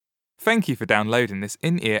Thank you for downloading this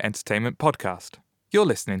in-ear entertainment podcast. You're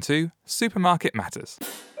listening to Supermarket Matters.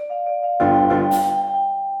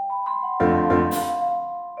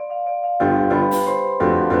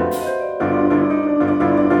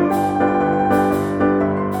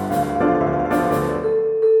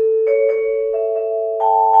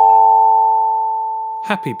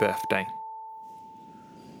 Happy birthday.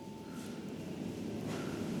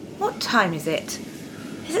 What time is it?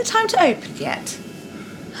 Is it time to open yet?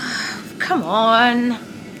 Come on.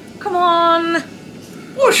 Come on.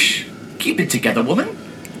 Whoosh! Keep it together, woman.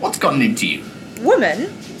 What's gotten into you?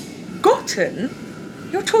 Woman? Gotten?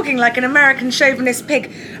 You're talking like an American chauvinist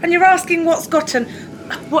pig, and you're asking what's got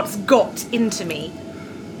into me.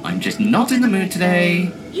 I'm just not in the mood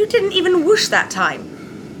today. You didn't even whoosh that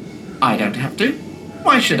time. I don't have to.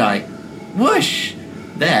 Why should I? Whoosh!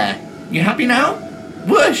 There. You happy now?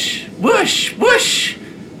 Whoosh! Whoosh! Whoosh!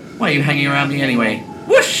 Why are you hanging around me anyway?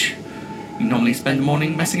 Whoosh! You normally spend the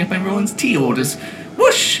morning messing up everyone's tea orders.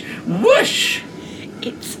 Whoosh! Whoosh!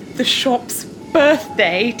 It's the shop's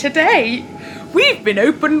birthday today. We've been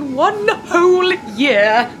open 1 whole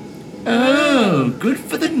year. Oh, good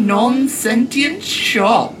for the non-sentient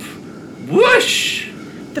shop. Whoosh!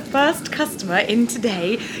 The first customer in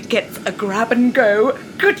today gets a grab-and-go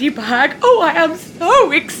goodie bag. Oh, I am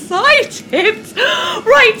so excited!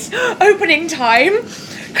 Right, opening time.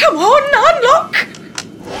 Come on, unlock!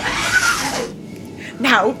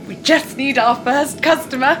 Now, we just need our first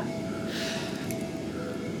customer.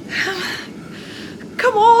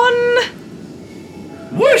 Come on!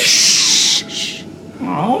 Whoosh!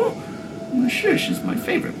 Oh, the shush is my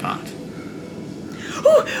favourite part.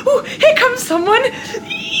 Oh, here comes someone!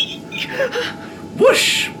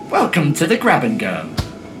 Whoosh! Welcome to the Grab and Go.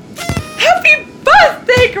 Happy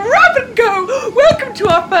birthday, Grab and Go! Welcome to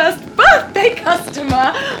our first birthday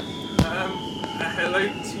customer! Hello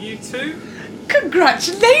to you too?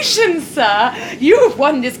 Congratulations, sir! You have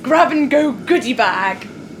won this Grab and Go goodie bag.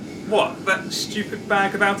 What, that stupid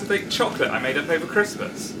bag of out-of-date chocolate I made up over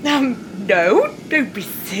Christmas? No, don't be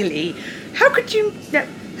silly. How could you... No,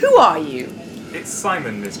 who are you? It's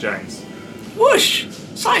Simon, Miss Jones. Whoosh!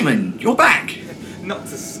 Simon, you're back. Not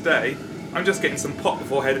to stay. I'm just getting some pop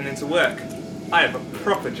before heading into work. I have a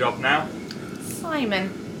proper job now.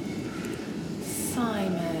 Simon.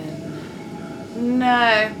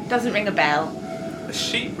 No, doesn't ring a bell. A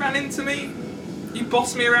sheep ran into me? You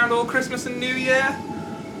bossed me around all Christmas and New Year?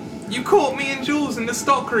 You caught me and Jules in the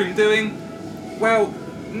stockroom doing... well,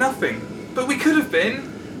 nothing. But we could have been.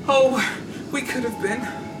 Oh, we could have been.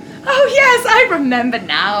 Oh yes, I remember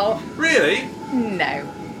now. Really? No,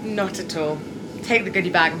 not at all. Take the goodie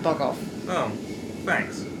bag and bog off. Oh,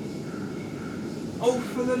 thanks. Oh,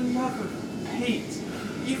 for the love of Pete.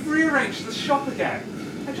 You've rearranged the shop again.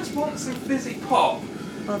 I just want some fizzy pop.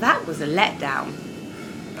 Well, that was a letdown.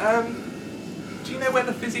 Do you know where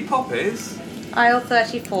the fizzy pop is? Aisle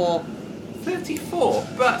 34. 34?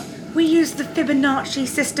 But... We use the Fibonacci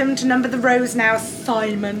system to number the rows now,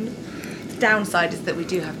 Simon. The downside is that we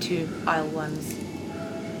do have 2 aisle 1s.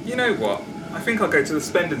 You know what? I think I'll go to the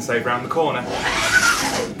spend and save round the corner.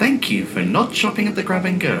 Thank you for not shopping at the Grab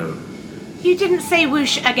and Go. You didn't say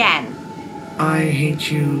whoosh again. I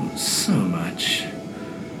hate you so much.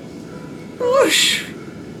 Whoosh!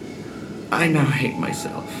 I now hate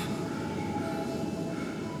myself.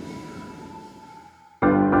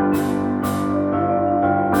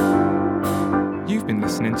 You've been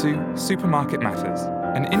listening to Supermarket Matters,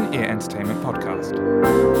 an in-ear entertainment podcast.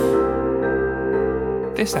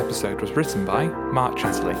 This episode was written by Mark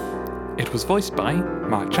Chatterley. It was voiced by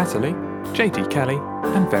Mark Chatterley, JD Kelly,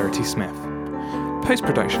 and Verity Smith.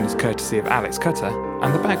 Post-production is courtesy of Alex Cutter,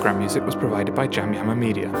 and the background music was provided by Jamyama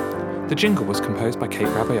Media. The jingle was composed by Kate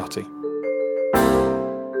Rabaiotti.